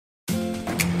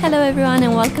Hello everyone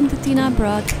and welcome to Tina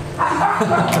Abroad.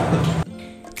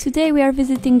 Today we are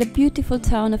visiting the beautiful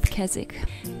town of Keswick.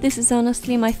 This is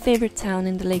honestly my favorite town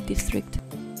in the Lake District.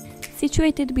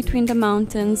 Situated between the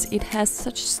mountains, it has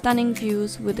such stunning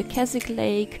views with the Keswick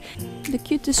Lake, the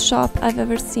cutest shop I've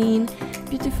ever seen,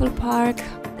 beautiful park,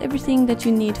 everything that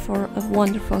you need for a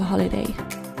wonderful holiday.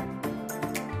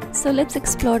 So let's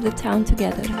explore the town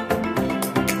together.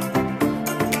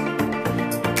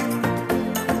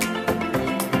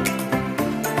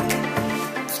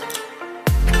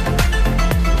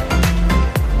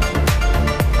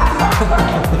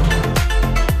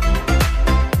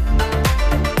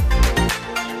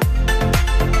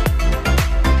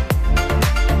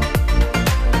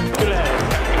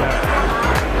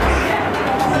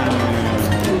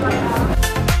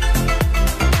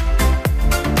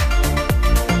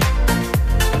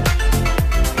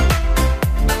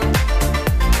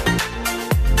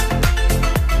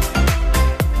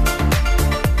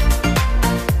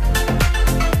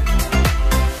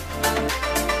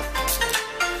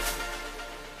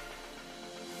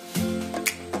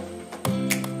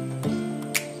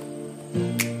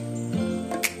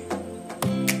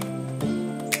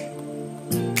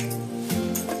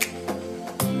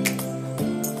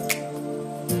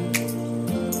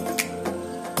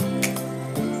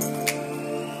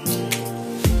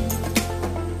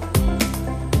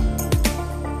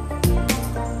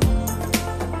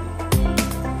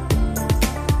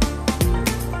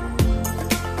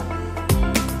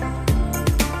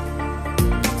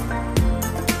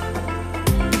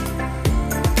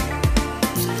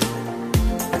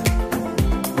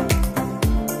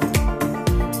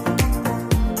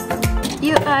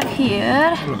 You are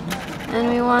here and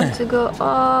we want to go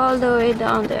all the way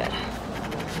down there,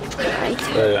 right?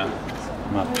 Yeah,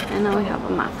 map. And now we have a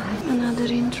map. Another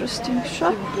interesting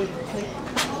shop.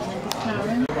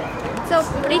 So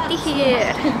pretty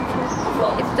here.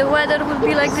 If the weather would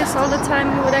be like this all the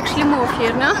time, we would actually move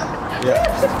here, no?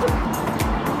 Yeah.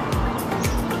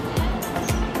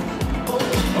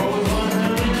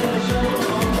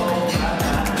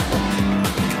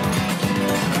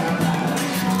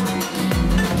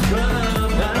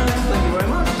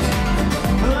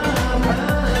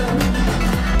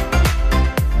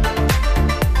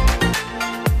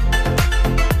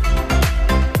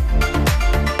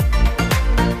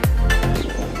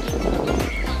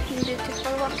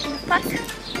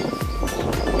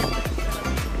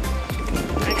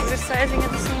 Exercising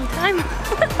at the same time.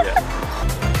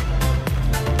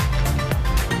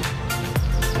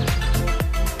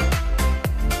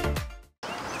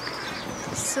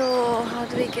 So, how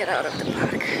do we get out of the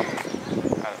park?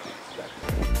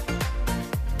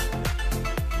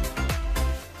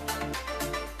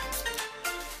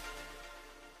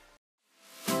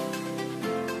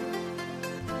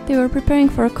 They were preparing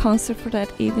for a concert for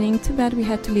that evening. Too bad we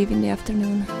had to leave in the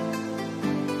afternoon.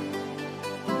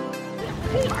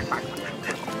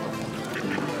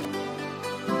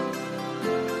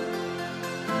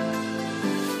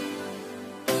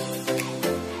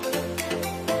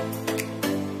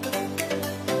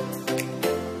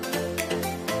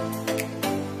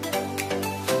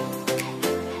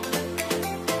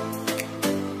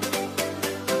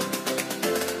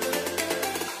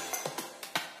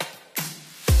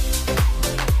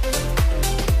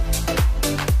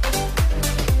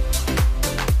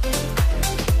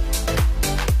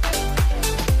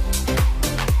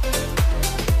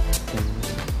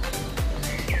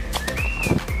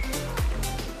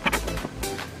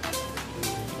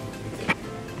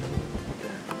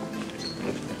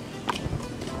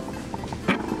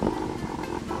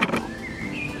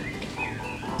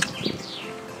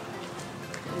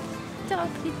 So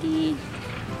pretty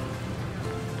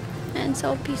and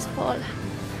so peaceful.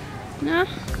 No?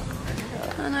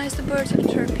 How nice the birds are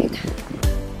chirping.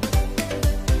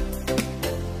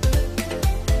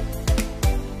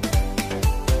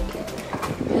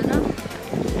 You know?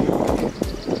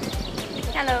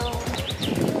 Hello.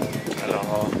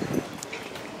 Hello.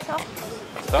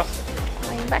 So?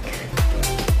 Going back.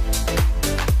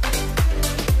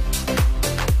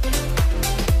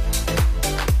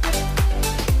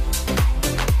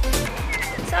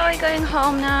 We're going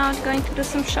home now, going to do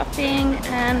some shopping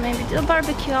and maybe do a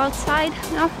barbecue outside,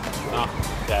 no? No,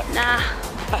 yeah. Nah,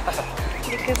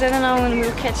 because I don't know when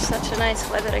we'll catch such a nice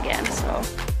weather again, so.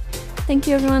 Thank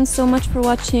you everyone so much for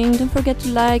watching. Don't forget to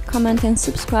like, comment and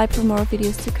subscribe for more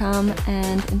videos to come,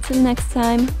 and until next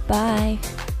time, bye!